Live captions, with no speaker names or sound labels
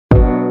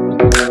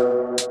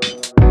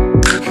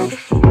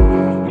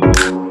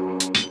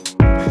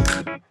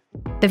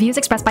The views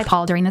expressed by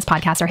Paul during this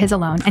podcast are his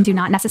alone and do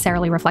not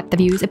necessarily reflect the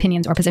views,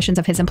 opinions, or positions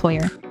of his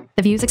employer.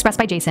 The views expressed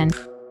by Jason...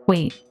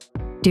 Wait,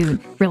 dude,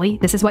 really?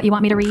 This is what you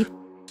want me to read?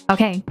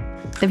 Okay.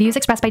 The views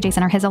expressed by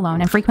Jason are his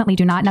alone and frequently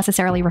do not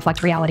necessarily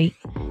reflect reality.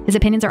 His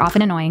opinions are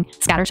often annoying,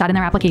 scattershot in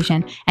their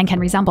application, and can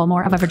resemble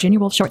more of a Virginia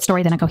Woolf short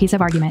story than a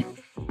cohesive argument.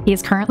 He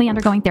is currently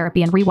undergoing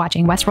therapy and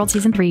rewatching Westworld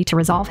Season 3 to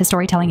resolve his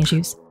storytelling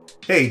issues.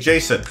 Hey,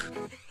 Jason.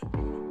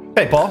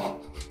 Hey,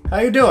 Paul. How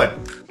you doing?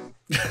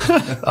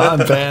 I'm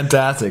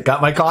fantastic.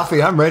 Got my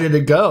coffee. I'm ready to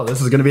go. This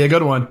is going to be a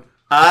good one.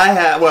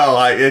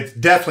 It's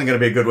definitely going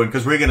to be a good one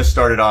because we're going to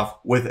start it off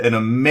with an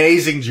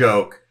amazing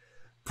joke.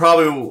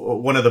 Probably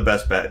one of the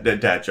best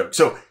dad jokes.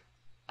 So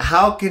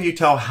how can you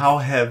tell how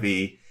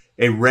heavy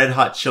a red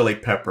hot chili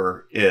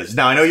pepper is?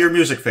 Now, I know you're a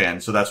music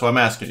fan, so that's why I'm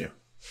asking you.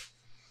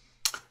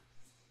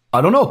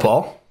 I don't know,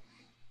 Paul.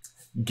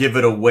 Give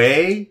it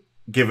away,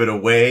 give it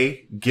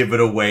away, give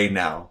it away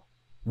now.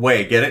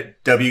 Way, get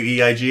it?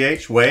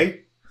 W-E-I-G-H, way?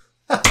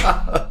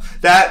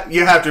 That,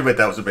 you have to admit,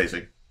 that was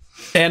amazing.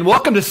 And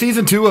welcome to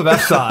Season 2 of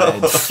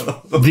F-Sides,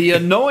 the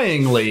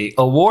annoyingly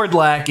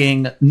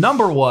award-lacking #1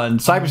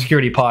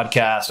 cybersecurity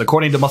podcast,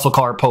 according to Muscle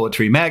Car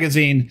Poetry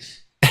magazine,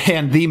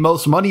 and the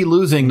most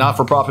money-losing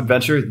not-for-profit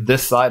venture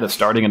this side of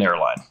starting an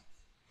airline.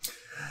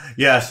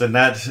 Yes, and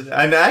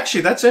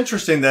actually that's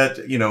interesting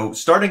that, you know,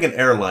 starting an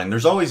airline,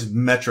 there's always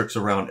metrics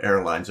around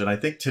airlines. And I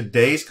think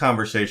today's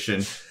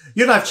conversation,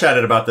 you and I've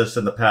chatted about this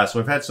in the past.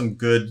 We've had some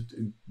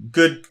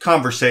good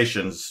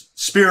conversations,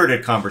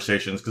 spirited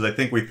conversations, because I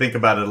think we think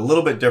about it a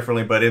little bit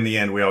differently, but in the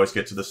end, we always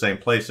get to the same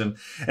place. And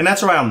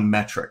that's around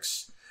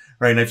metrics,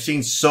 right? And I've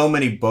seen so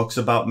many books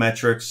about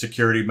metrics,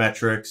 security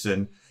metrics,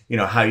 and, you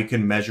know, how you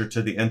can measure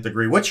to the nth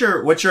degree. What's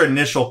your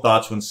initial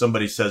thoughts when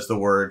somebody says the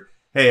word,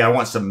 hey, I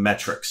want some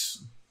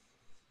metrics?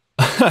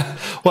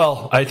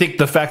 Well, I think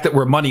the fact that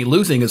we're money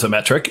losing is a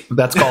metric.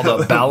 That's called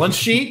a balance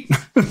sheet.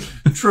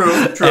 True.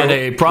 And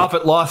a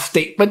profit loss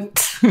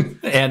statement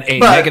and a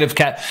negative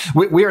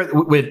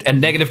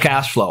negative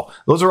cash flow.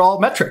 Those are all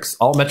metrics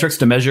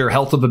to measure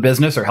health of a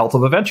business or health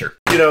of a venture.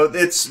 You know,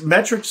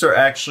 metrics are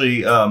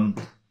actually a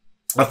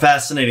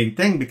fascinating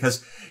thing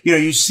because, you know,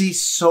 you see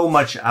so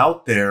much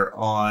out there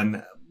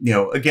on, you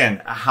know,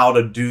 again, how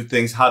to do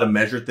things, how to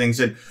measure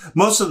things. And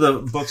most of the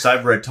books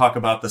I've read talk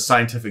about the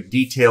scientific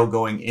detail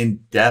going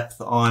in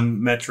depth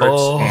on metrics.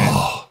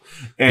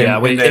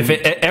 Everybody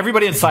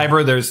in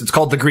cyber, it's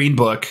called the Green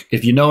Book.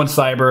 If you know in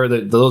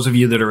cyber, those of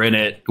you that are in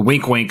it,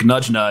 wink, wink,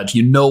 nudge, nudge,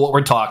 you know what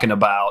we're talking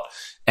about.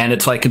 And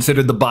it's like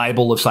considered the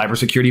Bible of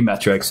cybersecurity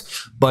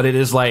metrics, but it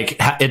is like,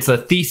 it's a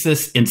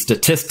thesis in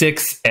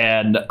statistics.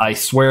 And I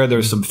swear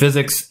there's some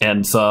physics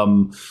and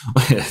some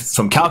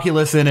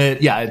calculus in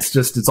it. Yeah.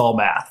 It's all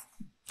math.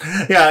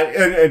 Yeah.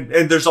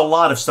 And there's a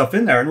lot of stuff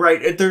in there. And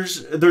right.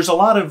 There's a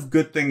lot of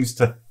good things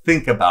to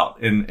think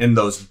about in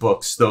those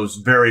books, those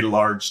very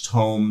large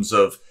tomes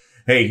of,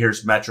 hey,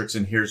 here's metrics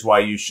and here's why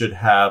you should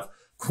have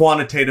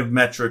quantitative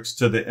metrics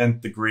to the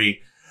nth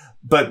degree.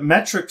 But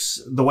metrics,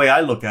 the way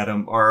I look at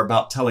them, are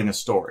about telling a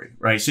story,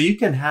 right? So you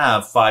can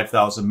have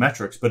 5,000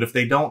 metrics, but if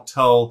they don't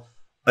tell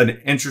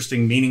an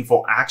interesting,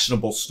 meaningful,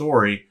 actionable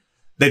story,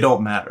 they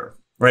don't matter,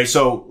 right?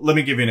 So let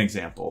me give you an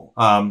example.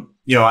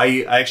 You know, I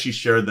actually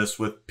share this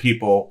with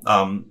people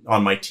on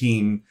my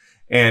team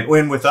and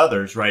with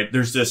others, right?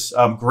 There's this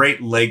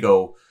great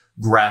Lego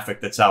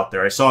graphic that's out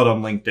there. I saw it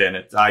on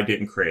LinkedIn. I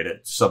didn't create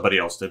it. Somebody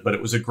else did. But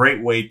it was a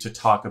great way to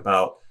talk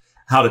about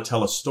how to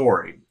tell a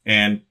story.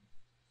 And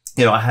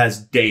you know, it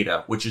has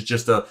data, which is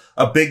just a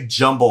big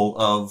jumble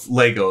of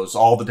Legos,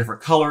 all the different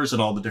colors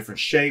and all the different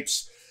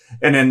shapes.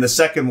 And then the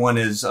second one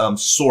is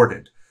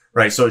sorted,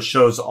 right? So it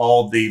shows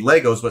all the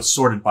Legos, but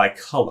sorted by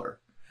color.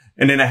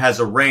 And then it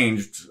has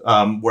arranged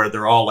where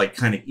they're all like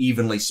kind of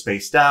evenly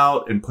spaced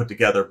out and put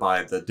together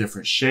by the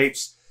different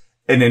shapes.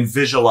 And then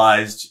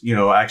visualized, you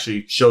know,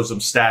 actually shows them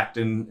stacked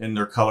in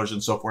their colors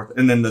and so forth.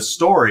 And then the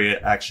story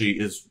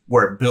actually is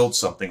where it builds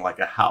something like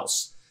a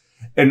house.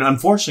 And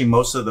unfortunately,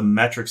 most of the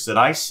metrics that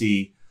I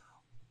see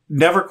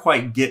never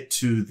quite get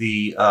to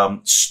the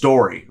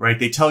story, right?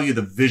 They tell you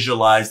the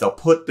visualize, they'll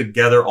put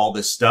together all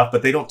this stuff,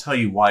 but they don't tell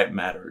you why it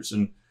matters.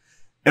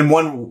 And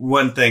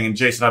one thing, and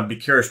Jason, I'd be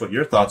curious what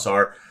your thoughts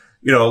are.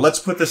 You know, let's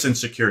put this in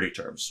security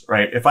terms,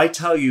 right? If I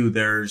tell you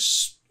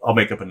I'll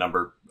make up a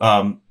number,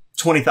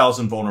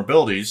 20,000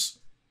 vulnerabilities,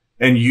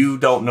 and you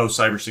don't know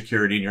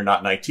cybersecurity and you're not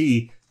in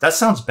IT, that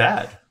sounds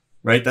bad,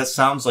 right? That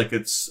sounds like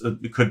it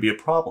could be a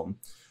problem.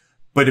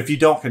 But if you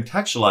don't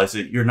contextualize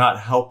it, you're not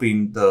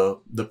helping the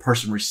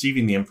person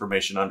receiving the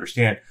information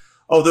understand,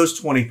 oh, those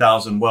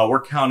 20,000, well,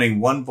 we're counting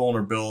one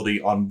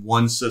vulnerability on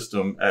one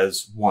system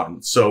as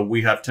one. So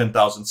we have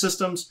 10,000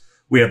 systems.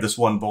 We have this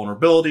one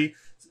vulnerability,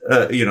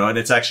 you know, and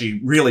it's actually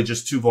really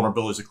just two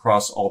vulnerabilities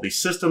across all these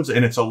systems.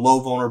 And it's a low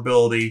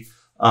vulnerability,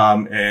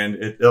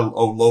 and a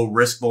low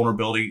risk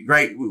vulnerability,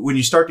 right? When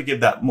you start to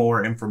give that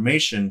more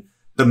information,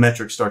 the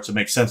metric starts to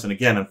make sense. And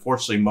again,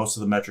 unfortunately, most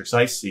of the metrics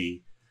I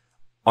see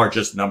are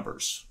just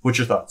numbers. What's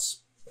your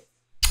thoughts?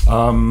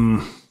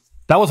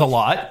 That was a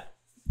lot.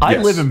 I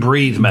Yes. live and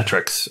breathe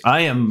metrics.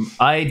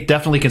 I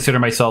definitely consider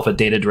myself a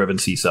data-driven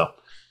CISO.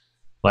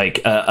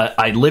 Like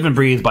I live and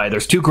breathe by.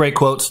 There's two great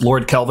quotes.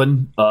 Lord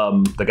Kelvin,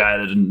 the guy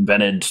that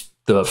invented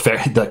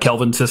the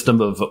Kelvin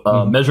system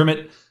of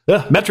measurement.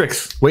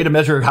 Metrics, way to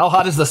measure how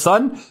hot is the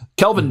sun.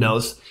 Kelvin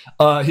knows.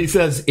 He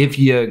says if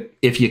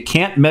you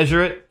can't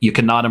measure it, you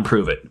cannot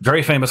improve it.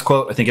 Very famous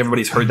quote. I think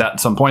everybody's heard that at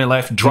some point in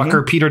life.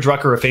 Drucker, Peter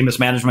Drucker, a famous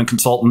management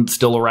consultant,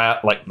 still around.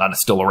 Like not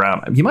still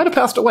around. He might have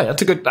passed away.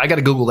 That's a good. I got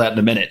to Google that in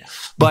a minute.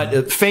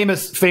 But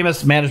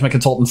famous management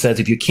consultant says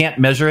if you can't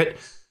measure it,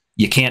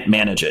 you can't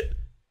manage it.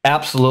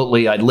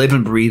 Absolutely, I live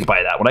and breathe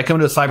by that. When I come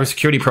to a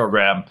cybersecurity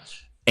program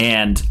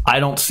and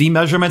I don't see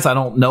measurements, I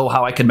don't know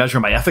how I can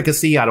measure my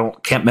efficacy.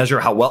 Can't measure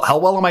how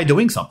well am I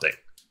doing something.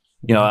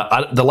 You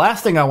know, the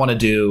last thing I want to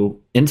do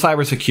in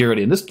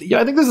cybersecurity, and this,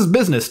 I think this is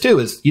business too,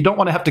 is you don't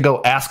want to have to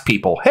go ask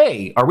people,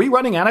 "Hey, are we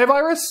running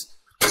antivirus?"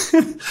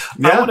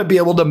 I want to be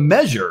able to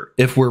measure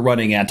if we're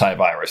running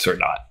antivirus or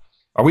not.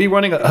 Are we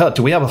running?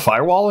 Do we have a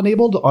firewall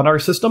enabled on our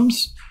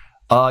systems?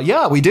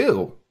 Yeah, we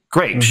do.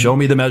 Great. Show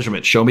me the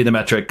measurement. Show me the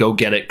metric. Go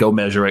get it. Go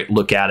measure it.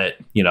 Look at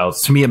it. You know,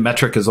 to me, a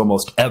metric is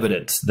almost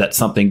evidence that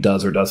something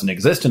does or doesn't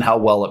exist and how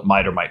well it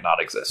might or might not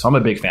exist. So I'm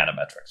a big fan of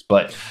metrics.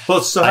 But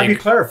so how do you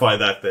clarify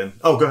that then?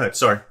 Oh, go ahead.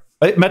 Sorry.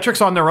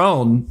 Metrics on their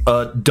own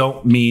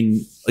don't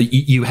mean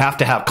you have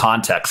to have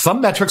context.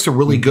 Some metrics are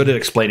really good at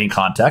explaining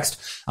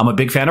context. I'm a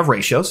big fan of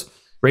ratios.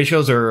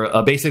 Ratios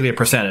are basically a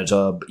percentage.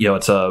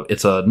 It's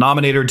a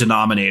nominator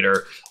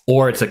denominator,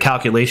 or it's a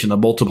calculation of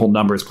multiple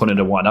numbers put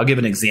into one. I'll give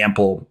an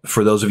example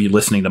for those of you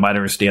listening that might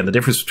understand the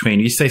difference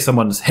between you say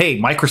someone's, "Hey,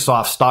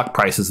 Microsoft stock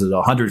price is at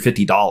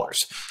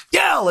 $150.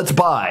 Yeah, let's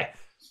buy."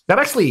 That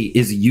actually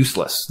is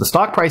useless. The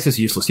stock price is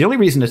useless. The only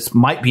reason it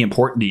might be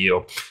important to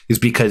you is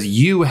because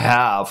you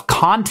have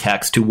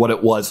context to what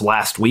it was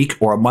last week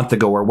or a month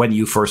ago or when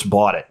you first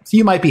bought it. So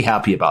you might be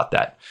happy about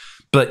that.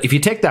 But if you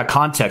take that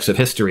context of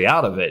history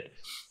out of it,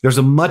 there's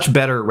a much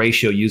better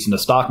ratio used in the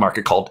stock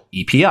market called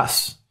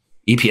EPS.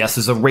 EPS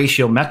is a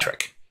ratio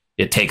metric.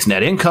 It takes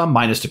net income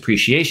minus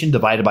depreciation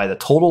divided by the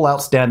total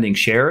outstanding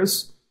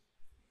shares,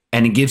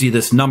 and it gives you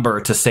this number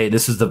to say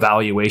this is the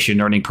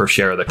valuation earning per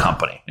share of the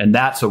company. And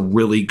that's a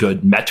really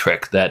good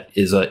metric that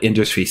is an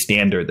industry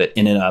standard that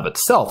in and of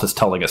itself is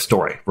telling a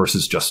story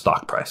versus just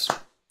stock price.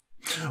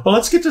 Well,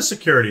 let's get to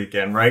security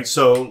again, right?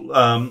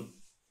 So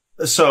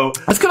let's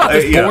get off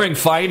this boring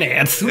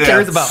finance. Who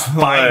cares about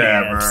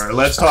finance? Whatever.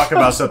 Let's talk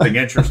about something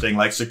interesting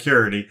like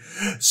security.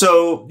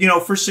 So,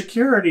 for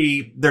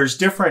security, there's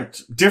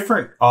different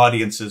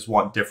audiences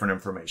want different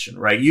information,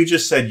 right? You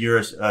just said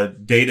you're a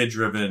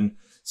data-driven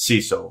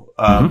CISO.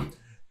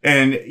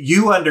 And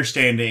you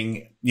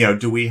understanding,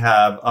 do we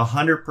have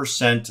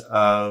 100%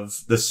 of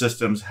the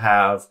systems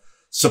have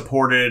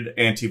supported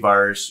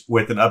antivirus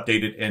with an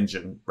updated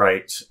engine,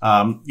 right?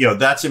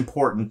 That's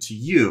important to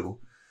you.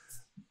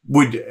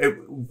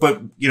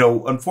 But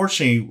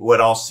unfortunately,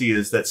 what I'll see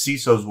is that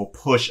CISOs will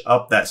push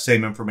up that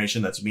same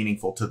information that's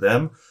meaningful to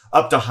them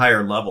up to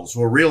higher levels.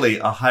 Where really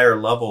a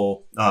higher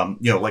level,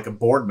 like a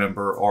board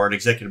member or an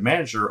executive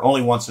manager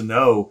only wants to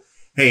know,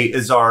 hey,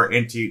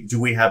 do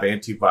we have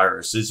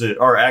antivirus? Is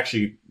our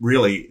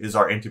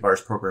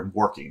antivirus program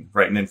working?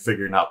 Right. And then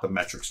figuring out the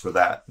metrics for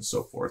that and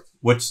so forth.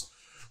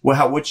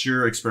 What's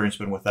your experience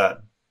been with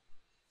that?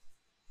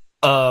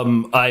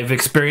 I've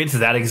experienced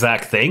that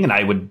exact thing, and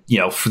I would,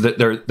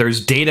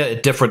 there's data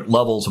at different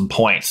levels and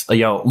points.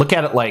 Look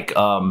at it like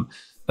a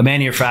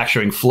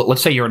manufacturing.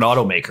 Let's say you're an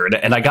automaker,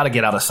 and I got to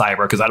get out of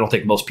cyber because I don't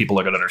think most people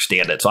are going to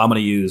understand it. So I'm going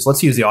to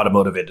let's use the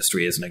automotive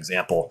industry as an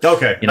example.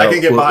 Okay, I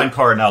can get behind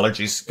car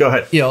analogies. Go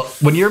ahead.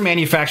 When you're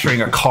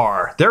manufacturing a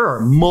car, there are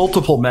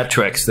multiple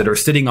metrics that are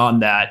sitting on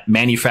that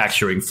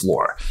manufacturing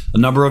floor. The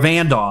number of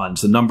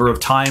and-ons, the number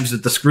of times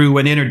that the screw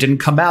went in or didn't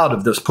come out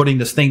of putting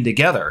this thing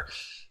together.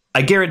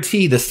 I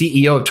guarantee the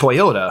CEO of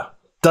Toyota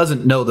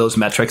doesn't know those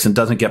metrics and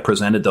doesn't get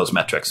presented those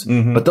metrics.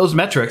 But those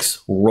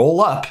metrics roll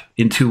up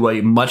into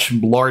a much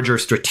larger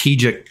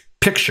strategic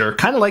picture,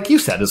 kind of like you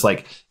said, is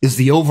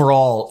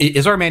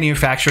is our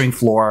manufacturing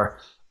floor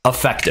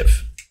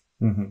effective?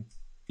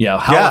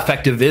 How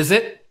effective is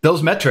it?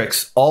 Those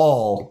metrics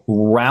all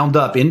round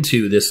up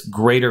into this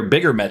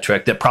bigger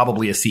metric that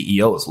probably a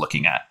CEO is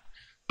looking at.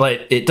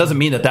 But it doesn't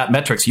mean that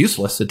metric's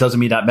useless. It doesn't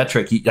mean that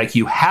metric,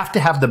 you have to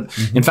have them.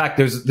 In fact,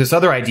 there's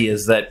other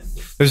ideas that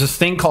there's this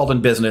thing called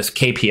in business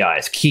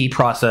KPIs, key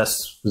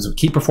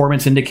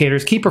performance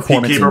indicators, key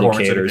performance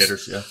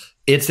indicators. Yeah.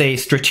 It's a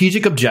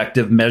strategic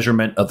objective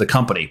measurement of the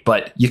company,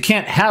 but you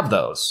can't have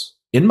those,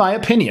 in my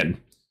opinion,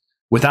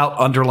 without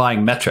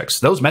underlying metrics.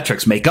 Those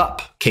metrics make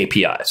up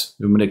KPIs.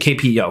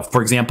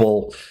 For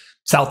example,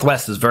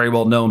 Southwest is very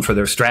well known for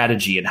their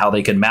strategy and how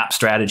they can map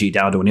strategy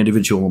down to an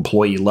individual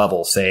employee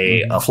level,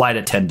 say a flight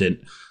attendant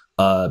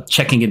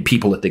checking in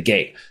people at the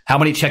gate. How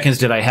many check-ins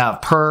did I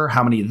have per?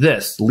 How many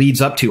this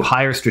leads up to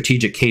higher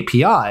strategic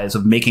KPIs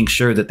of making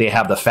sure that they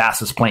have the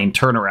fastest plane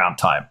turnaround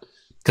time.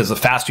 Because the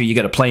faster you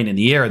get a plane in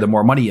the air, the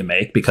more money you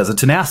make because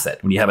it's an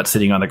asset. When you have it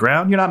sitting on the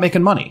ground, you're not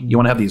making money. You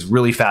want to have these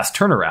really fast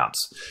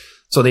turnarounds.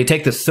 So they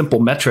take this simple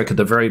metric at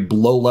the very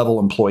low level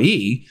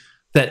employee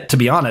that, to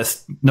be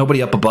honest,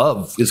 nobody up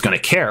above is going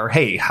to care.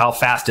 Hey, how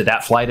fast did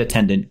that flight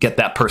attendant get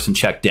that person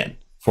checked in,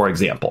 for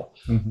example?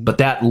 But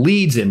that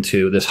leads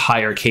into this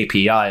higher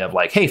KPI of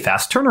like, hey,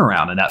 fast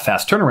turnaround. And that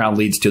fast turnaround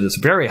leads to this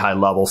very high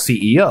level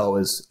CEO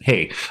is,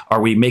 hey,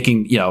 are we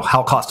making,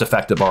 how cost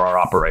effective are our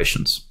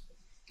operations?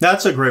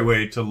 That's a great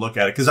way to look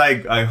at it, because I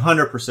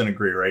 100%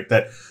 agree, right?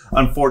 That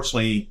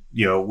unfortunately,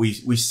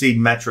 we see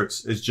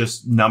metrics as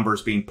just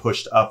numbers being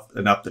pushed up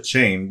and up the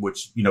chain,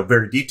 which,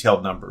 very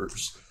detailed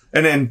numbers.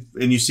 And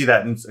you see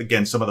that in,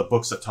 again, some of the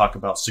books that talk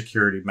about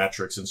security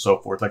metrics and so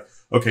forth. Like,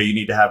 okay, you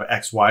need to have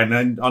X, Y. And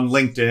then on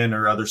LinkedIn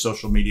or other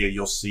social media,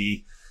 you'll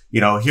see,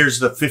 here's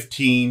the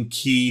 15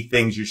 key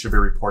things you should be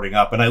reporting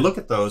up. And I look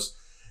at those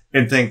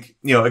and think,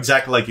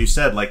 exactly like you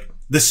said, like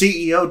the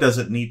CEO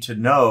doesn't need to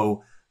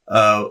know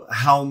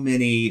how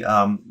many,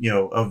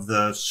 of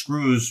the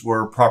screws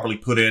were properly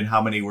put in,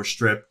 how many were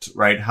stripped,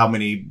 right? How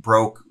many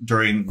broke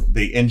during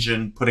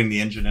putting the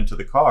engine into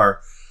the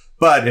car.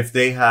 But if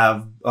they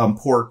have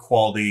poor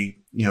quality,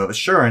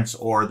 assurance,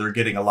 or they're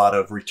getting a lot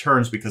of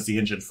returns because the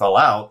engine fell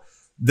out,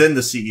 then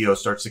the CEO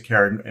starts to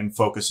care and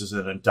focuses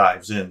in and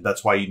dives in.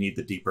 That's why you need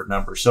the deeper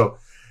numbers. So,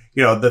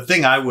 the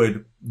thing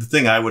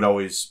I would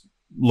always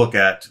look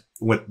at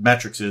with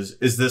metrics is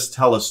this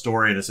tell a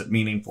story and is it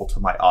meaningful to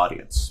my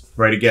audience?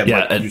 Right. Again,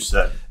 like you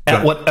said.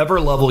 At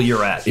whatever level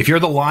you're at, if you're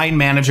the line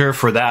manager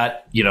for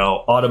that,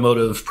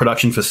 automotive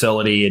production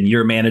facility and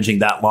you're managing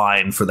that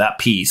line for that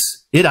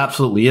piece, it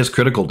absolutely is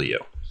critical to you.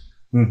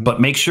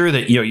 But make sure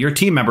that, your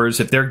team members,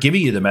 if they're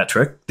giving you the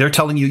metric, they're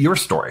telling you your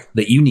story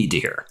that you need to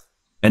hear.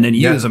 And then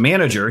you as a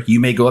manager, you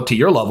may go up to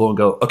your level and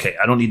go, okay,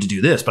 I don't need to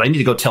do this, but I need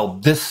to go tell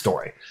this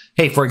story.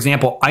 Hey, for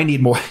example, I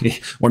need more.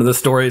 One of the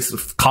stories,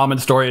 common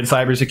story in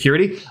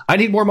cybersecurity, I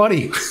need more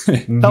money.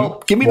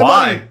 Help, give me the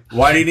money.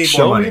 Why do you need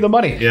Show more money? me the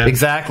money. Yeah.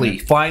 Exactly.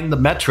 Find the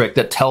metric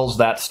that tells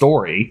that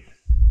story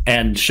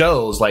and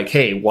shows like,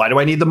 hey, why do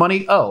I need the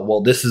money? Oh,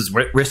 well, this is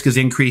risk is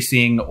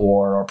increasing,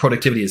 or our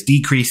productivity is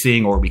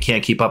decreasing, or we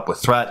can't keep up with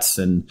threats.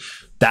 And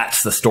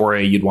that's the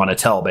story you'd want to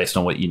tell based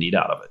on what you need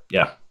out of it.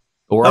 Yeah.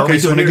 Or are we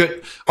doing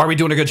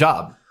a good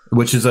job?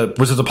 Which is a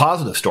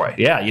positive story.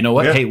 Yeah. You know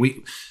what? Yeah. Hey,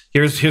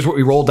 here's what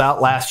we rolled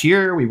out last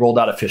year. We rolled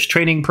out a fish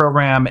training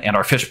program, and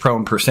our fish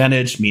prone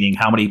percentage, meaning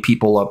how many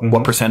people,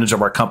 what percentage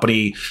of our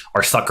company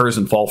are suckers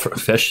and fall for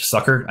fish.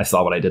 Sucker. I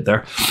saw what I did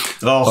there.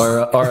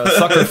 Oh. Or a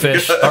sucker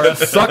fish. Or a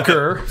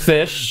sucker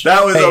fish.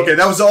 That was okay.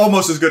 That was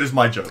almost as good as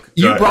my joke.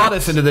 You brought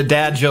us into the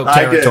dad joke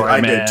territory,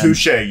 I man. did.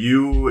 Touche.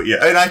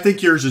 And I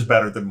think yours is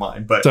better than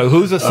mine. But so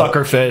who's a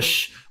sucker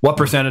fish? What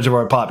percentage of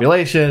our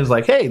population is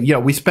like, hey,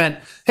 we spent,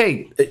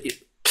 here's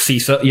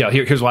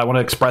why I want to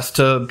express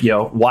to,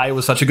 why it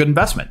was such a good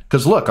investment.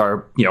 Because look,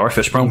 our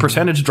fish prone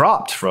percentage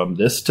dropped from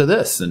this to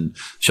this, and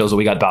shows that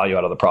we got value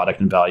out of the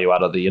product and value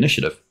out of the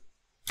initiative.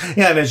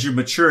 Yeah, and as you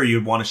mature,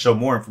 you'd want to show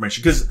more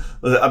information because,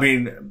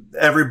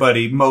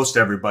 most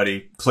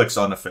everybody clicks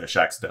on a fish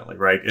accidentally,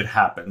 right? It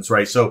happens,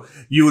 right? So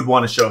you would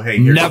want to show,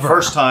 hey, here's the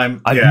first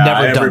time. I've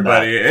never done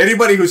that.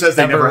 Anybody who says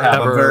they never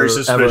have, I'm very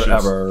suspicious.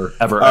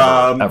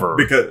 Ever.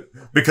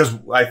 Because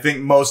I think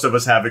most of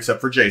us have, except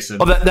for Jason.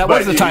 Well, that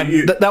was the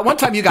time. That one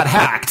time you got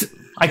hacked.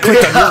 I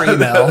clicked on your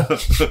email.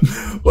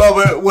 Well,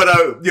 but what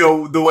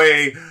the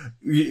way.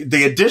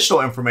 The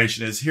additional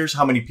information is here's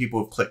how many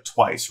people have clicked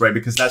twice, right?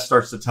 Because that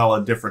starts to tell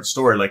a different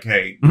story. Like,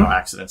 hey,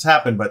 accidents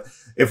happen, but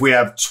if we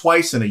have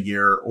twice in a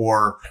year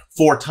or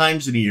 4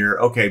 times in a year,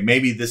 okay,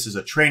 maybe this is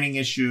a training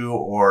issue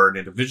or an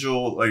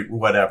individual, like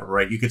whatever,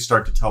 right? You could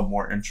start to tell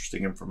more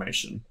interesting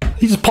information.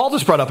 Paul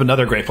just brought up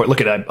another great point. Look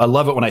at that. I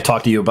love it when I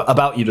talk to you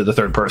about you to the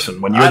third person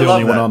when you're the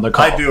only one on the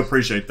call. I do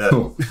appreciate that.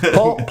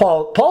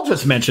 Paul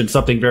just mentioned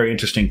something very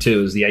interesting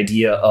too, is the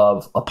idea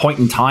of a point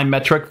in time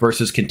metric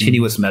versus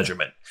continuous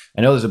measurement. I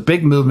know there's a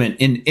big movement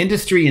in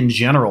industry in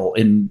general,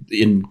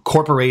 in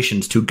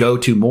corporations, to go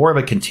to more of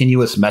a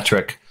continuous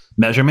metric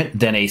measurement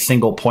than a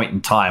single point in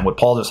time. What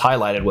Paul just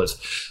highlighted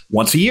was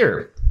once a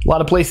year. A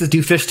lot of places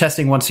do fish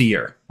testing once a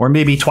year, or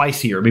maybe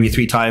twice a year, maybe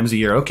 3 times a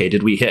year. Okay,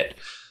 did we hit?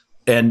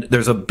 And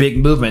there's a big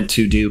movement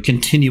to do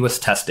continuous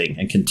testing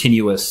and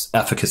continuous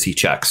efficacy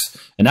checks.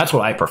 And that's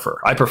what I prefer.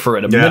 I prefer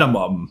at a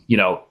minimum,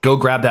 go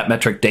grab that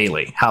metric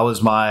daily. How is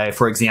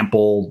for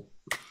example,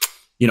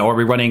 are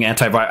we running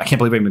antivirus? I can't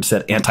believe I even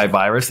said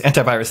antivirus.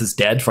 Antivirus is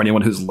dead for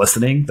anyone who's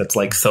listening. That's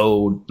like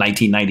so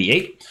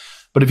 1998.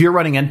 But if you're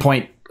running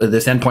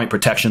this endpoint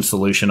protection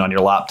solution on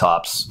your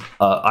laptops,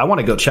 I want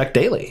to go check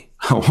daily.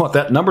 I want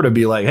that number to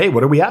be like, hey,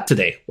 what are we at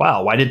today?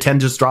 Wow, why did 10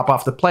 just drop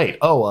off the plate?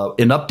 Oh,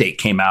 an update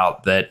came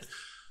out that,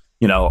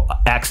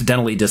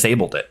 accidentally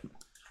disabled it.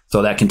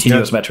 So that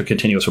continuous metric,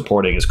 continuous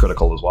reporting is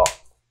critical as well.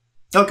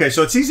 Okay,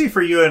 so it's easy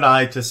for you and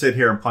I to sit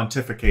here and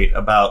pontificate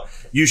about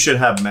you should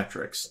have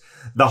metrics.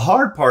 The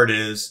hard part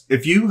is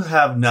if you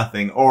have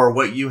nothing or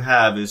what you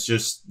have is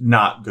just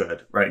not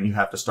good, right? And you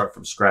have to start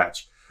from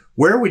scratch.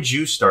 Where would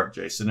you start,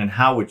 Jason, and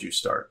how would you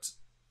start?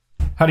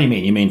 How do you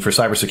mean? You mean for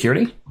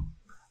cybersecurity?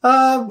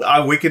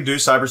 We can do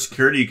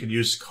cybersecurity. You can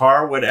use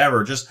car,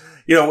 whatever. Just,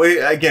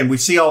 we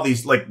see all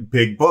these like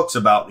big books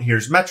about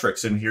here's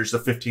metrics and here's the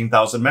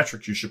 15,000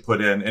 metrics you should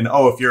put in. And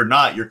if you're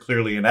not, you're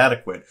clearly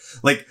inadequate.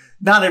 Like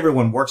not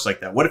everyone works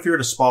like that. What if you're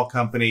at a small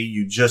company,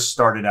 you just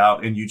started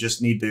out and you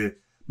just need to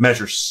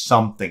measure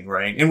something,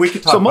 right? And we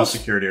could talk about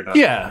security or not.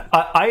 Yeah,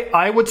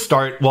 I would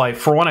start,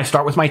 for one, I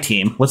start with my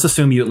team. Let's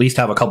assume you at least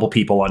have a couple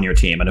people on your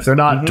team. And if they're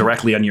not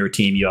directly on your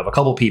team, you have a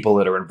couple people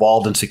that are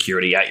involved in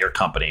security at your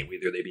company,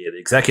 whether they be at the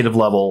executive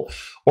level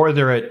or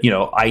they're at,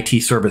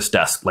 IT service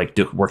desk, like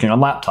working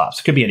on laptops.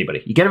 It could be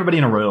anybody. You get everybody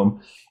in a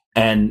room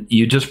and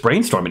you just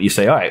brainstorm it. You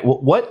say, all right,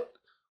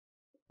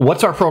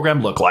 what's our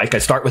program look like? I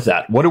start with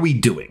that. What are we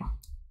doing?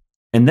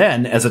 And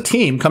then as a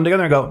team, come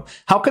together and go,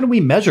 how can we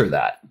measure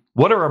that?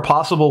 What are our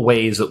possible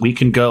ways that we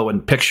can go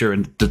and picture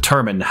and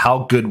determine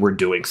how good we're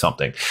doing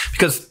something?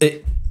 Because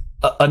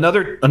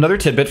another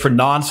tidbit for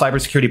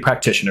non-cybersecurity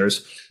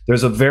practitioners,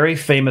 there's a very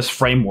famous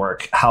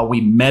framework how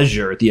we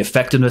measure the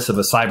effectiveness of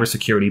a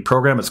cybersecurity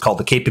program. It's called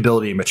the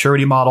capability and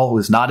maturity model. It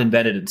was not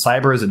invented in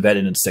cyber, it's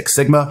invented in Six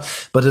Sigma.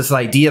 But it's an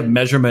idea of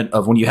measurement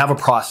of when you have a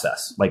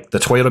process, like the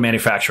Toyota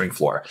manufacturing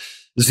floor.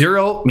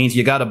 0 means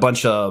you got a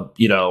bunch of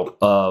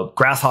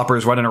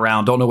grasshoppers running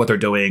around, don't know what they're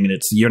doing,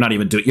 and you're not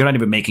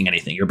even making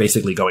anything. You're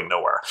basically going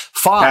nowhere.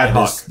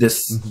 5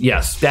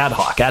 is ad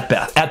hoc at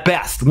best. At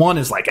best, 1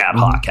 is like ad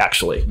hoc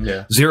actually.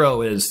 Yeah.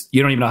 0 is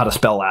you don't even know how to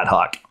spell ad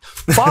hoc.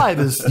 5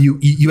 is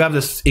you have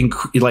this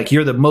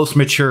you're the most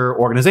mature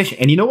organization,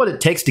 and you know what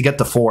it takes to get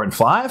to 4 and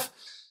 5?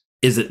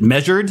 Is it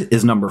measured?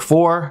 Is number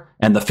 4,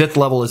 and the 5th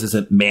level is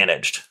it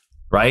managed?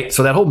 Right.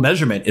 So that whole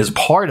measurement is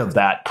part of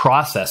that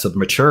process of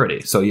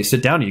maturity. So you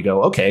sit down and you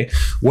go, okay,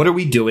 what are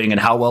we doing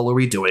and how well are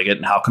we doing it?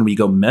 And how can we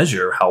go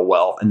measure how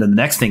well? And then the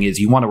next thing is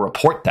you want to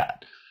report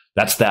that.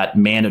 That's that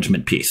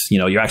management piece.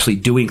 You're actually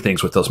doing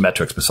things with those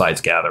metrics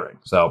besides gathering.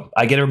 So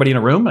I get everybody in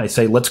a room and I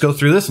say, let's go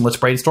through this and let's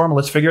brainstorm and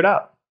let's figure it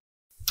out.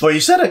 Well, you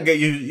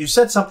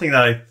said something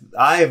that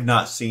I have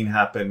not seen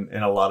happen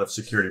in a lot of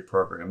security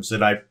programs.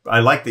 And I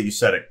like that you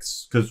said it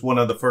because one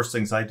of the first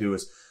things I do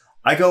is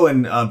I go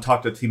and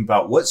talk to the team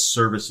about what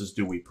services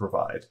do we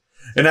provide.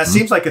 And that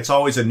seems like it's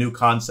always a new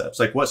concept. It's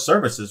like, what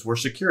services? We're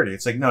security.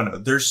 It's like, no,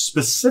 there's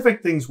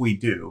specific things we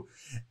do.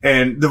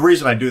 And the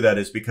reason I do that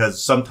is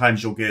because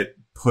sometimes you'll get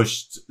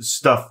pushed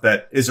stuff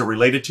that isn't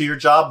related to your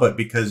job, but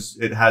because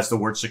it has the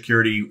word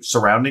security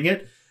surrounding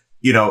it,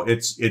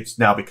 it's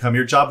now become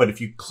your job. But if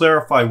you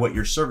clarify what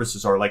your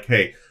services are, like,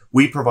 hey,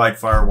 we provide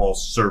firewall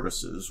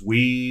services.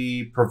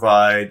 We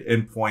provide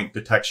endpoint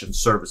detection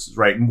services,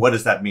 right? And what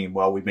does that mean?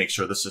 Well, we make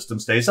sure the system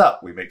stays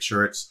up. We make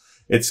sure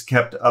it's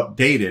kept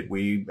updated.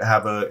 We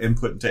have an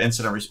input into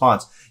incident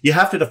response. You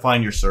have to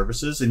define your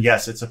services. And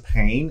yes, it's a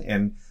pain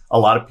and a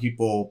lot of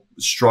people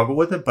struggle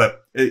with it.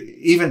 But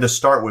even to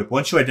start with,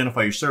 once you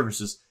identify your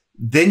services,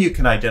 then you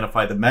can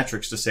identify the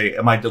metrics to say,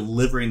 am I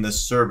delivering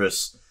this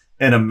service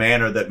in a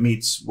manner that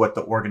meets what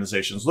the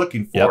organization is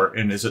looking for,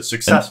 and is it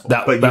successful?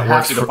 But you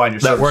have to define your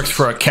services. That works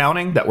for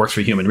accounting. That works for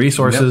human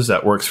resources.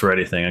 That works for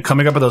anything. And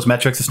coming up with those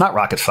metrics, it's not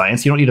rocket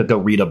science. You don't need to go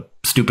read a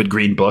stupid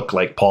green book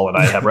like Paul and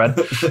I have read.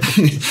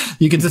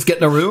 You can just get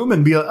in a room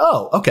and be like,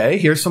 oh, okay,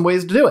 here's some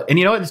ways to do it.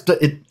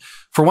 And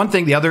for one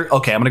thing, I'm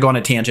going to go on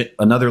a tangent,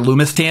 another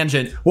Loomis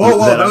tangent. Whoa,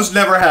 those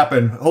never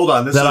happen. Hold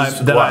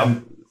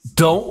on.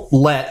 Don't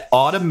let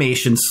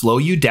automation slow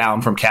you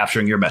down from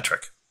capturing your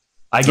metric.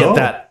 I get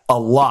that a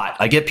lot.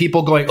 I get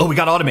people going, we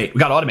got to automate.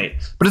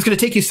 But it's going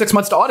to take you 6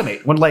 months to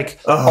automate. When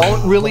all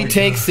it really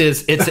takes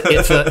is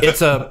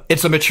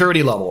it's a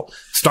maturity level.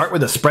 Start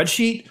with a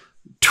spreadsheet,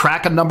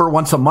 track a number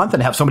once a month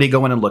and have somebody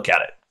go in and look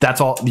at it.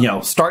 That's all,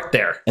 start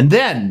there. And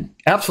then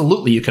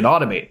absolutely you can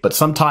automate. But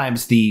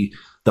sometimes the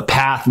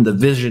path and the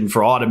vision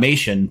for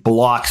automation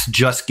blocks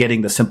just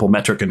getting the simple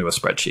metric into a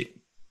spreadsheet.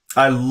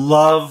 I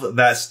love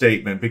that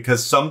statement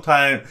because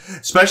sometimes,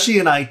 especially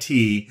in IT,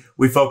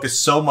 we focus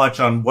so much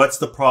on what's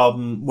the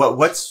problem,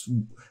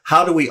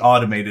 how do we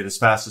automate it as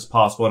fast as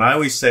possible? And I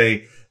always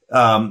say,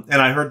 and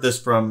I heard this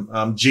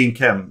from Gene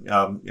Kim.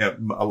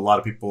 A lot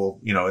of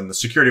people, in the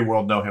security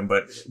world know him,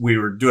 but we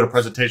were doing a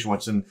presentation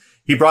once and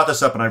he brought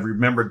this up and I've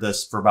remembered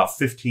this for about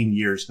 15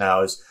 years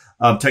now is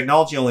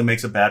technology only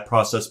makes a bad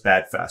process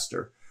bad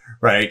faster.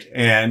 Right.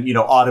 And,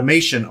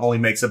 automation only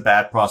makes a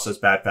bad process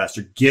bad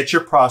faster. Get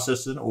your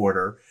process in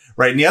order.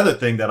 Right. And the other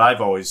thing that I've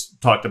always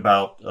talked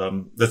about,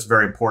 that's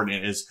very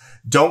important is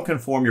don't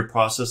conform your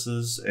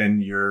processes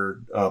and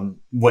your,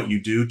 what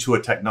you do to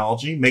a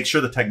technology. Make sure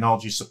the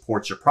technology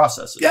supports your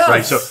processes. Yes.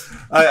 Right. So,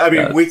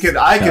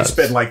 I could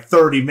spend like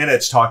 30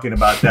 minutes talking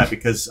about that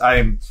because I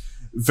am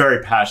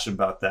very passionate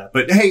about that.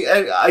 But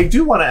hey, I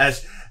do want to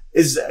ask,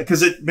 is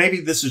because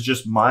maybe this is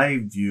just my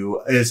view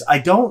is I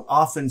don't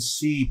often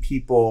see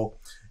people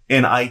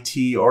in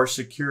IT or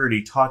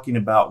security talking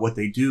about what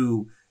they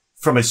do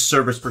from a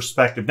service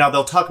perspective. Now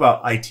they'll talk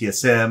about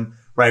ITSM,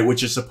 right,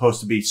 which is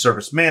supposed to be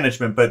service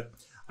management, but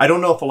I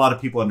don't know if a lot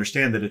of people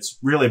understand that it's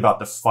really about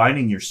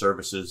defining your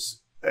services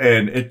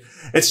And it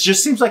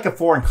just seems like a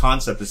foreign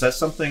concept. Is that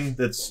something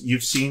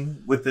you've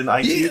seen within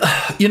IT?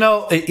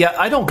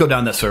 I don't go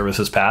down the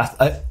services path,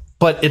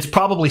 but it's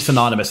probably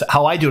synonymous.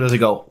 How I do it is I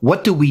go,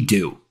 what do we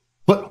do?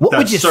 What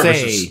would you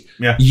say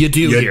you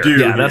do here?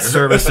 That's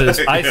services.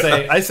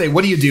 I say,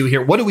 what do you do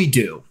here? What do we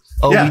do?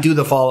 Oh, we do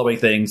the following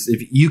things.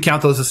 If you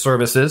count those as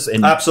services,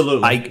 and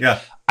absolutely,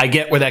 I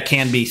get where that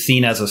can be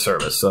seen as a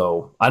service.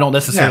 So I don't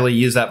necessarily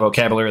use that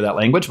vocabulary or that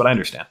language, but I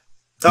understand.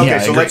 Okay,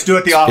 so let's do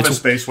it the office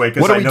space way.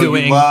 What are we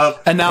doing?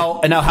 And now,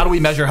 how do we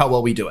measure how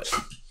well we do it?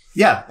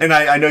 Yeah, and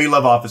I know you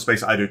love Office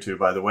Space. I do too,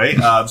 by the way.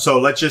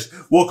 So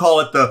we'll call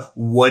it the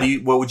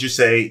what would you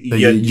say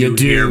you do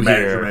here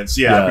measurements?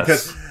 Yeah, yes.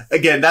 Because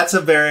again, that's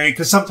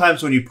because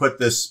sometimes when you put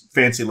this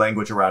fancy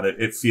language around it,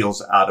 it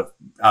feels out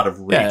of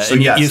reach. Yeah, so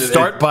you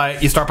start by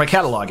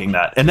cataloging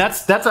that, and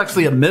that's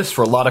actually a miss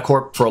for a lot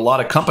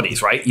of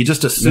companies, right? You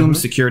just assume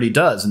security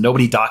does, and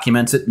nobody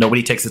documents it.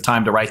 Nobody takes the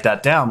time to write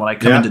that down. When I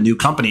come into new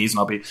companies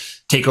and I'll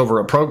take over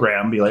a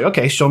program, be like,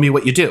 okay, show me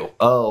what you do.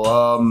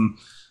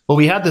 Well,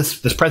 we had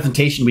this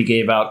presentation we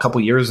gave out a couple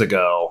years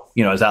ago,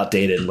 is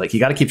outdated. Like, you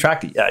got to keep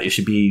track. Yeah, you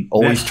should be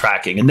always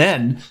tracking. And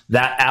then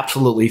that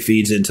absolutely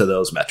feeds into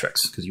those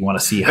metrics because you want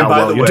to see how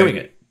well you're doing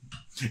it.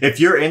 If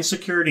you're in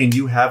security and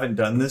you haven't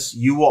done this,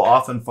 you will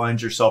often find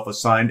yourself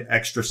assigned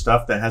extra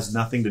stuff that has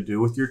nothing to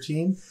do with your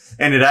team.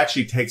 And it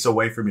actually takes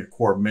away from your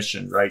core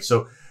mission, right?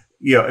 So,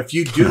 if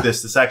you do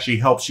this actually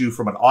helps you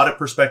from an audit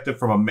perspective,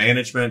 from a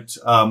management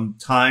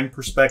time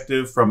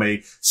perspective, from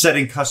a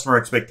setting customer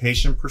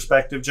expectation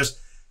perspective. Just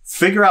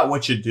figure out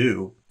what you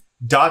do,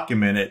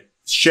 document it,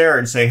 share it,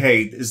 and say,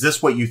 hey, is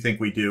this what you think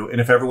we do?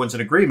 And if everyone's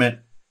in agreement,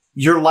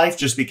 your life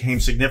just became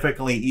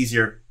significantly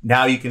easier.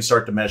 Now you can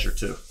start to measure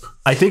too.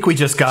 I think we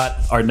just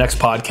got our next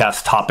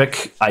podcast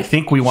topic. I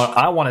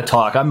want to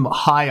talk. I'm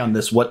high on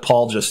this, what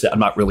Paul just said. I'm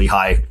not really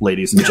high,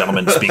 ladies and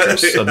gentlemen,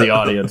 speakers of the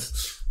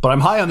audience, but I'm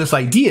high on this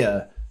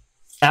idea.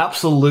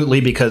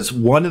 Absolutely, because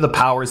one of the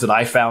powers that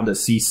I found as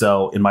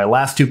CISO in my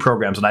last two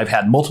programs, and I've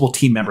had multiple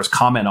team members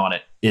comment on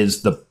it,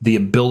 is the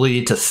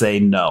ability to say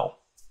no.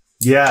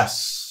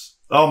 Yes.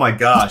 Oh my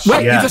gosh.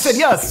 Right, yes. You just said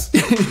yes.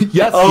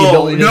 Yes.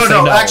 Oh,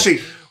 no.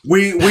 Actually,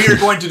 we are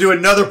going to do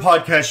another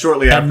podcast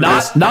shortly after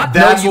this.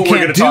 That's what we're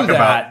going to talk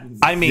about.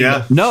 I mean,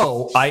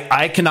 no,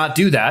 I cannot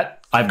do that.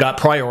 I've got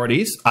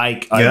priorities.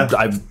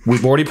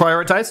 We've already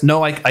prioritized.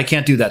 No, I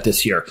can't do that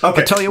this year. Okay.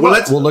 But tell you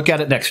what, we'll look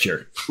at it next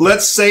year.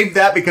 Let's save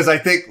that because I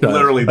think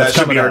literally that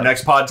should be our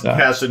next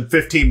podcast in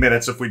 15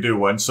 minutes if we do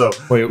one. So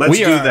let's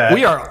do that.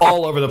 We are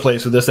all over the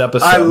place with this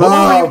episode. I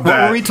love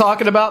that. What were we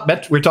talking about?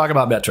 We were talking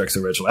about metrics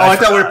originally. I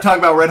thought we were talking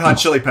about Red Hot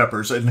Chili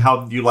Peppers and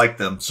how you like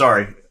them.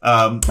 Sorry.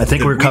 I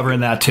think we're covering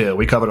that too.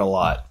 We covered a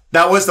lot.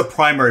 That was the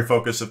primary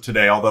focus of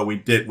today, although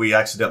we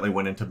accidentally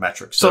went into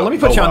metrics. So let me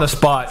put you on the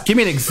spot. Give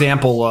me an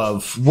example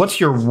of what's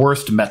your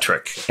worst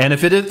metric. And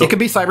if it could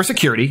be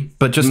cybersecurity,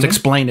 but just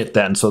explain it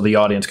then so the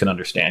audience can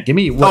understand. Give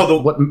me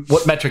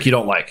what metric you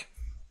don't like.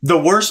 The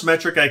worst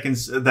metric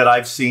that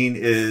I've seen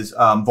is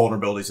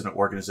vulnerabilities in an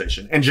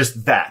organization, and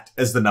just that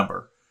as the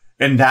number.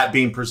 And that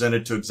being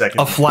presented to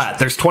executives. A flat.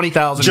 There's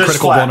 20,000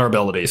 critical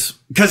vulnerabilities.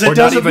 Because it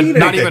doesn't mean anything.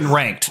 Not even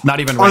ranked. Not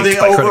even ranked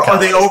by criticality. Are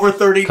they over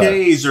 30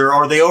 days or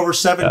are they over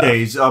 7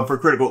 days for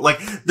critical? Like,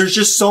 there's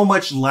just so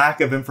much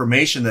lack of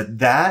information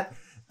that,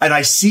 and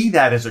I see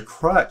that as a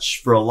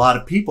crutch for a lot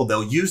of people.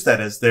 They'll use that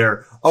as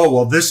their,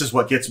 this is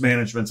what gets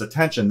management's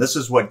attention. This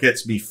is what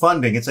gets me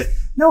funding. It's like,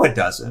 no, it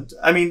doesn't.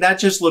 I mean, that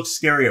just looks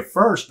scary at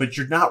first, but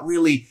you're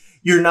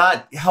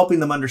not helping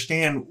them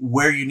understand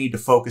where you need to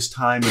focus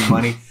time and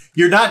money.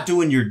 You're not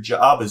doing your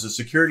job as a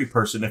security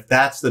person if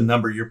that's the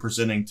number you're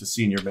presenting to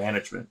senior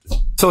management.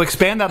 So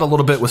expand that a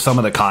little bit with some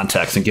of the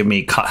context and give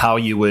me how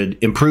you would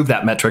improve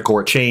that metric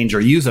or change or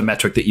use a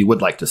metric that you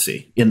would like to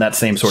see in that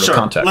same sort of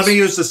context. Let me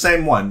use the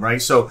same one,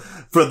 right? So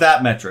for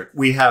that metric,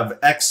 we have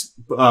X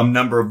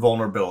number of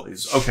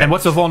vulnerabilities. Okay. And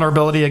what's a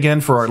vulnerability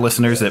again for our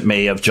listeners that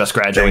may have just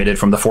graduated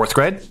from the fourth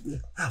grade?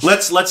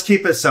 Let's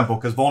keep it simple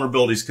because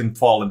vulnerabilities can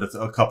fall into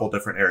a couple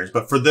different areas.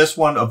 But for this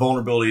one, a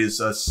vulnerability is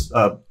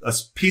a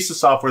piece of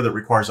software that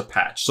requires a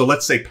patch. So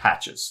let's say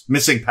patches,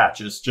 missing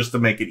patches, just to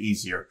make it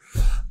easier.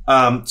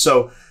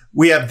 So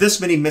we have this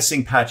many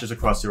missing patches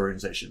across the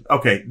organization.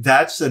 Okay,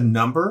 that's a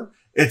number.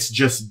 It's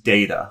just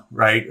data,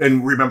 right?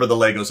 And remember the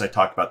Legos I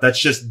talked about. That's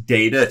just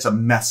data. It's a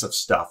mess of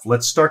stuff.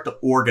 Let's start to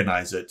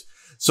organize it.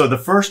 So the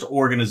first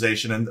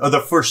organization or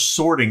the first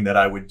sorting that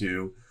I would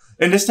do,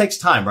 and this takes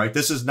time, right?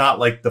 This is not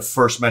like the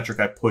first metric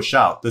I push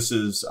out.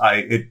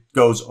 It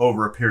goes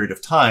over a period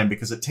of time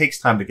because it takes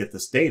time to get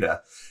this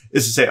data,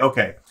 is to say,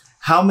 okay,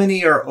 how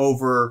many are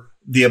over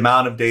the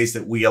amount of days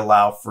that we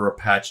allow for a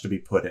patch to be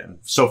put in?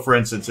 So for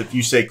instance, if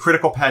you say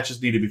critical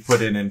patches need to be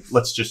put in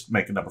let's just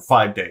make a number,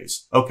 5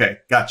 days. Okay,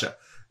 gotcha.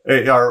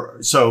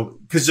 So,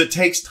 cause it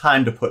takes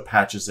time to put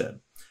patches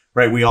in,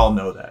 right? We all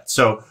know that.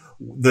 So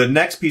the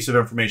next piece of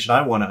information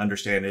I want to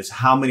understand is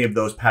how many of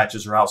those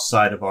patches are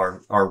outside of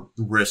our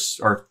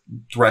risk, our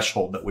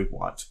threshold that we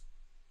want.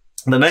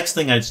 The next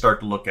thing I'd start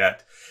to look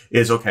at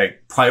is, okay,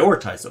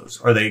 prioritize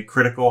those. Are they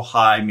critical,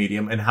 high,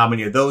 medium, and how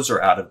many of those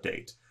are out of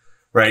date?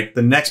 right?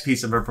 The next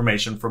piece of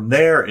information from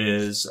there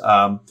is,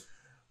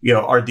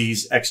 are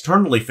these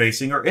externally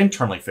facing or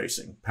internally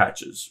facing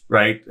patches,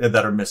 right,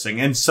 that are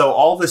missing? And so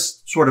all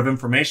this sort of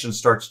information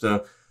starts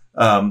to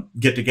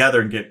get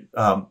together and get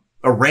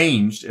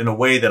arranged in a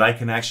way that I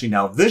can actually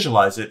now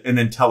visualize it and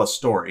then tell a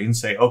story and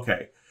say,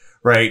 okay,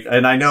 right.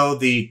 And I know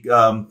the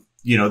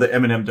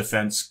M&M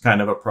defense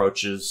kind of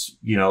approach is,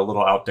 a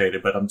little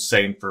outdated, but I'm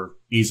saying for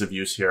ease of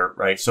use here,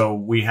 right? So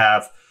we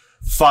have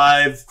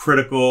 5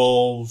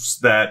 criticals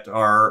that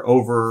are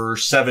over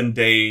 7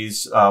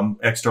 days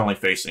externally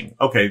facing.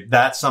 Okay,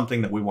 that's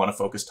something that we want to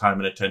focus time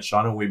and attention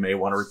on, and we may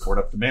want to report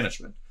up to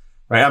management,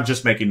 right? I'm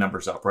just making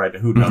numbers up, right?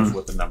 Who knows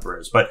what the number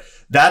is? But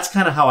that's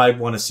kind of how I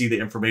want to see the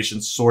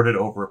information sorted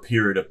over a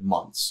period of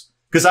months.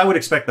 Because I would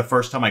expect the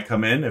first time I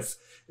come in, if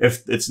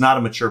it's not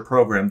a mature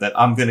program, that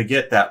I'm going to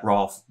get that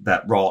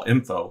raw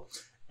info.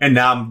 And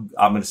now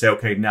I'm going to say,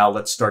 okay, now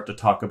let's start to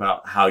talk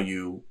about how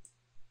you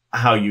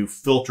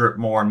filter it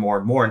more and more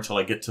and more until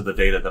I get to the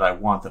data that I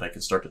want, that I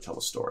can start to tell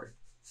a story.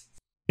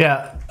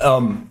 Yeah,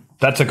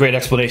 that's a great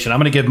explanation. I'm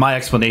going to give my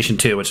explanation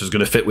too, which is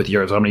going to fit with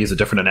yours. I'm going to use a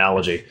different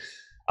analogy.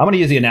 I'm going to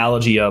use the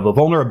analogy of a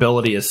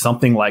vulnerability is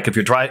something like if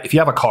you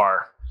have a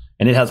car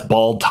and it has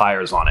bald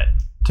tires on it.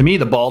 To me,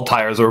 the bald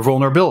tires are a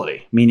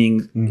vulnerability,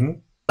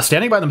 meaning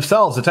standing by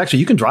themselves, it's actually,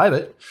 you can drive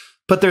it,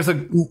 but there's a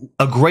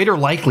greater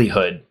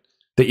likelihood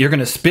that you're going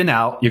to spin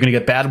out, you're going to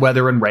get bad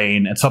weather and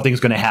rain, and something's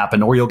going to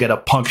happen, or you'll get a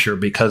puncture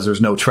because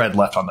there's no tread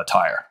left on the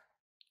tire.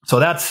 So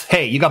that's,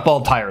 hey, you got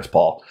bald tires,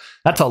 Paul.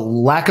 That's a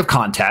lack of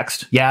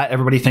context. Yeah,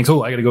 everybody thinks,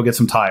 oh, I got to go get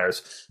some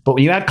tires. But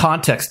when you add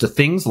context to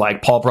things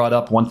like Paul brought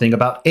up one thing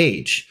about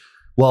age.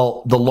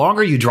 Well, the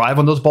longer you drive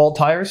on those bald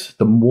tires,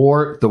 the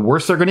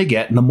worse they're going to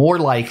get, and the more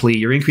likely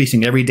you're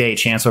increasing every day,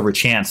 chance over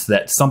chance,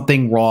 that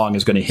something wrong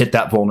is going to hit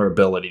that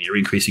vulnerability. You're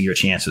increasing your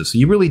chances. So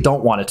you really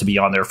don't want it to be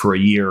on there for a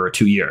year or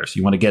 2 years.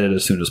 You want to get it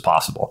as soon as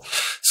possible.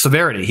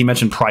 Severity. He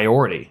mentioned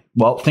priority.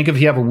 Well, think if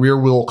you have a rear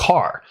wheel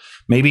car.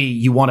 Maybe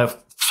you want to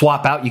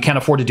swap out. You can't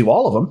afford to do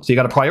all of them. So you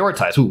got to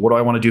prioritize. Ooh, what do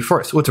I want to do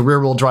first? Oh, it's a rear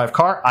wheel drive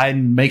car. I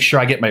make sure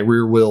I get my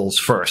rear wheels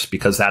first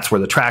because that's where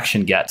the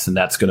traction gets. And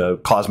that's going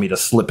to cause me to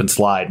slip and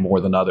slide more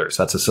than others.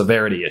 That's a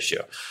severity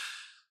issue.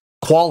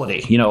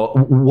 Quality.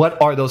 What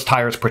are those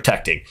tires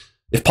protecting?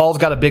 If Paul's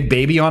got a big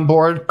baby on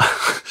board,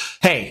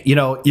 hey,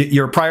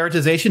 your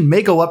prioritization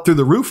may go up through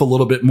the roof a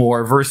little bit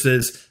more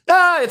versus,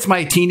 it's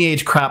my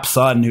teenage crap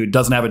son who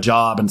doesn't have a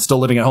job and still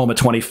living at home at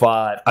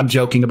 25. I'm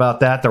joking about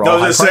that. They're all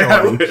high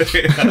priority.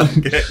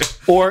 Okay.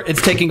 Or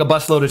it's taking a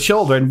busload of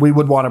children. We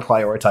would want to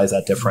prioritize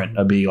that different.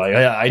 I'd be like,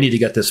 yeah, I need to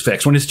get this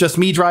fixed. When it's just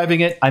me driving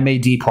it, I may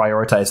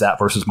deprioritize that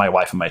versus my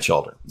wife and my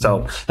children.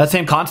 So that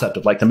same concept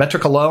of like the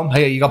metric alone,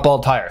 hey, you got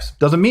bald tires.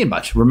 Doesn't mean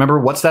much.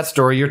 Remember, what's that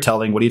story you're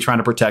telling? What are you trying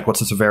to protect?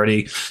 What's the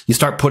severity? You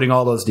start putting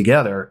all those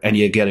together and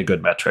you get a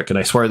good metric. And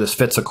I swear this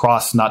fits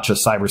across not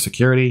just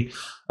cybersecurity,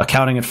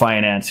 accounting and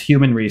finance,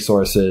 human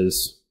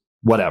resources,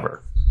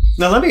 whatever.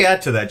 Now, let me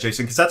add to that,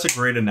 Jason, because that's a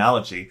great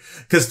analogy.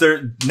 Because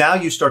now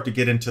you start to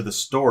get into the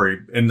story.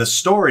 And the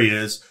story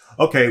is,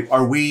 okay,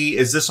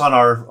 is this on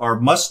our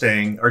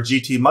Mustang, our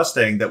GT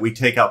Mustang that we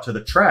take out to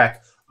the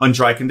track on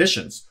dry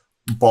conditions?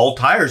 Bald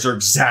tires are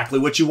exactly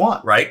what you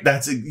want, right?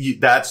 That's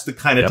the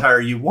kind of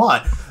tire you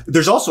want.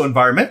 There's also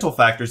environmental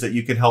factors that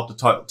you can help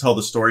to tell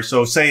the story.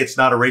 So say it's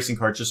not a racing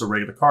car, it's just a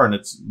regular car and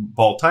it's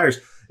bald tires.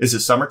 Is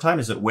it summertime?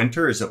 Is it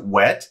winter? Is it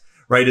wet?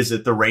 Right? Is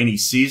it the rainy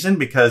season?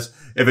 Because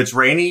if it's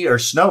rainy or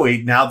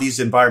snowy, now these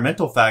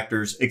environmental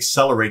factors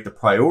accelerate the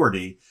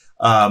priority.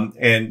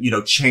 And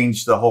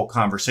change the whole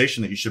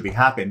conversation that you should be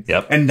having.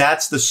 Yep. And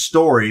that's the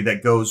story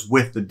that goes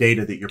with the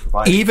data that you're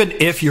providing. Even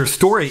if your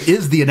story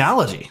is the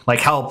analogy, like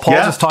how Paul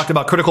just talked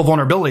about critical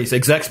vulnerabilities,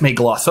 execs may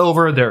gloss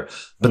over there,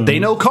 but they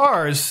know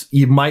cars.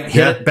 You might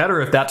hit it better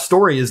if that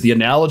story is the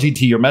analogy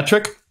to your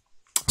metric.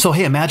 So,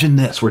 hey, imagine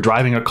this. We're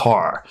driving a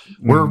car.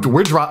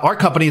 Our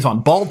company's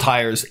on bald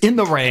tires in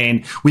the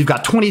rain. We've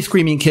got 20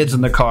 screaming kids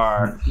in the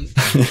car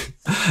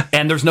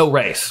and there's no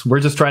race. We're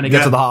just trying to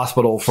get to the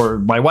hospital for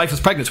my wife is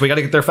pregnant. So we got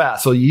to get there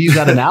fast. So you use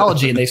that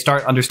analogy and they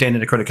start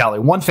understanding the criticality.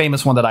 One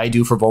famous one that I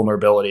do for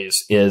vulnerabilities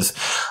is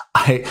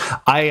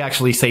I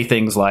actually say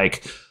things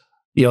like,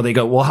 they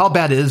go, well, how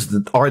bad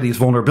are these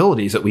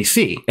vulnerabilities that we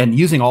see? And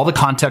using all the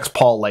context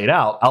Paul laid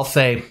out, I'll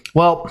say,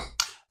 well,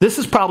 this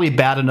is probably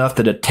bad enough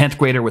that a 10th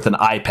grader with an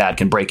iPad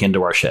can break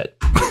into our shit.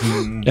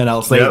 And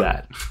I'll say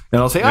that.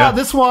 And I'll say,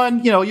 this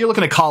one, you're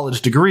looking at college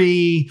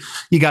degree.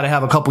 You got to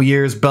have a couple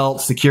years, belt,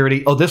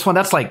 security. Oh, this one,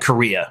 that's like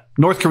Korea.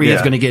 North Korea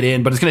is going to get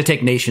in, but it's going to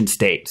take nation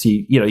states.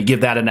 You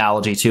give that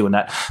analogy too.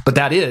 But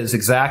that is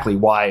exactly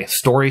why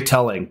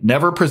storytelling,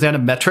 never present a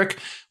metric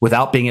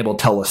without being able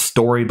to tell a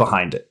story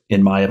behind it,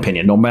 in my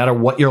opinion, no matter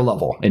what your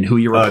level and who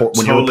you report,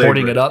 when you're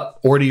reporting it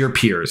up or to your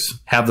peers.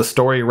 Have the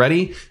story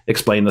ready,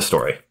 explain the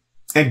story.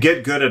 And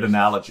get good at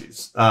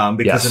analogies,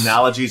 because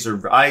analogies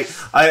are, I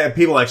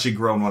people actually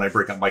groan when I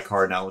break up my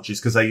car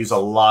analogies because I use a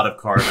lot of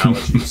car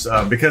analogies,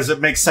 because it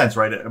makes sense,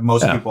 right?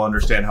 Most people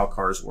understand how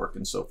cars work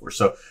and so forth.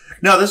 So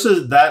no,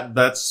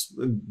 that's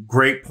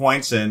great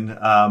points. And,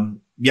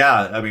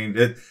 yeah, I mean,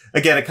 it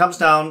comes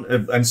down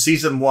in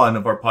season 1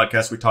 of our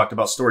podcast, we talked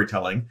about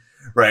storytelling,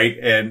 right?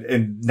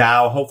 And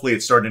now hopefully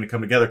it's starting to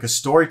come together because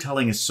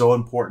storytelling is so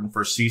important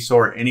for CISO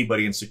or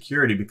anybody in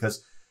security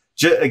because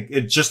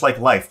it's just like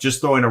life,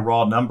 just throwing a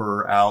raw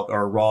number out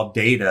or raw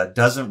data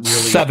doesn't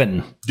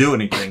really do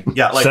anything.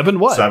 Yeah. Like 7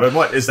 what? 7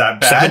 what? Is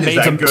that bad? Is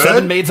that good?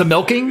 7 maids of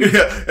milking?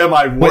 Am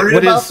I worried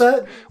about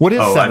that? What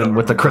is 7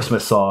 with the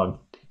Christmas song?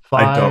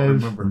 5, I don't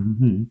remember.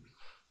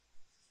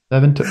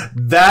 7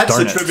 That's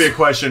a trivia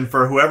question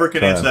for whoever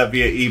can answer that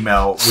via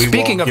email.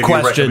 Speaking of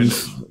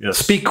questions,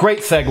 great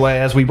segue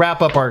as we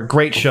wrap up our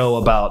great show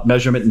about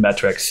measurement and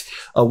metrics.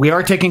 We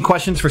are taking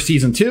questions for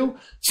season 2.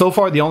 So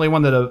far, the only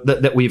one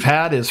that we've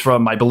had is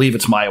from, I believe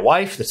it's my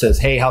wife, that says,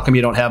 "Hey, how come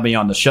you don't have me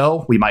on the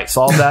show?" We might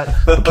solve that.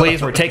 But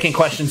please, we're taking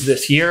questions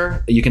this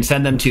year. You can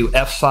send them to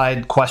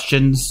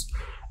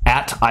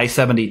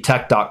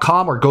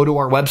fsidequestions@i70tech.com or go to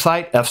our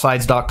website,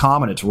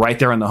 fsides.com, and it's right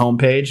there on the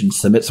homepage, and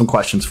submit some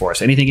questions for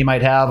us. Anything you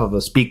might have of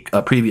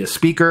a previous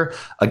speaker,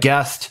 a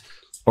guest,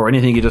 or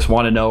anything you just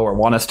want to know or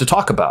want us to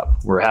talk about.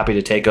 We're happy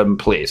to take them,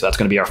 please. That's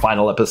going to be our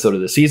final episode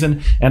of the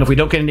season. And if we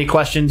don't get any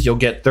questions, you'll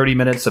get 30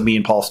 minutes of me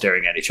and Paul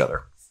staring at each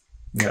other.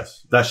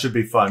 Yes, that should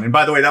be fun. And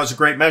by the way, that was a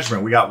great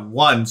measurement. We got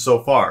 1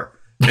 so far.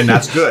 And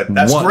that's good.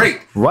 That's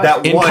great. Right.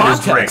 That in 1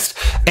 context.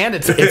 is great. And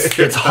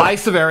it's high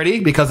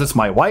severity because it's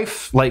my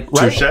wife. Like,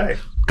 right? Touche.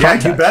 Yeah,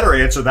 you better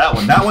answer that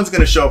one. That one's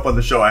going to show up on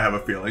the show, I have a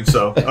feeling.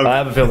 So okay. I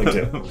have a feeling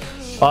too.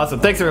 Awesome.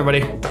 Thanks,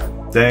 everybody.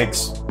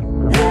 Thanks.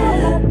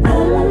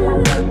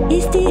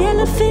 It's the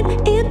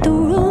elephant in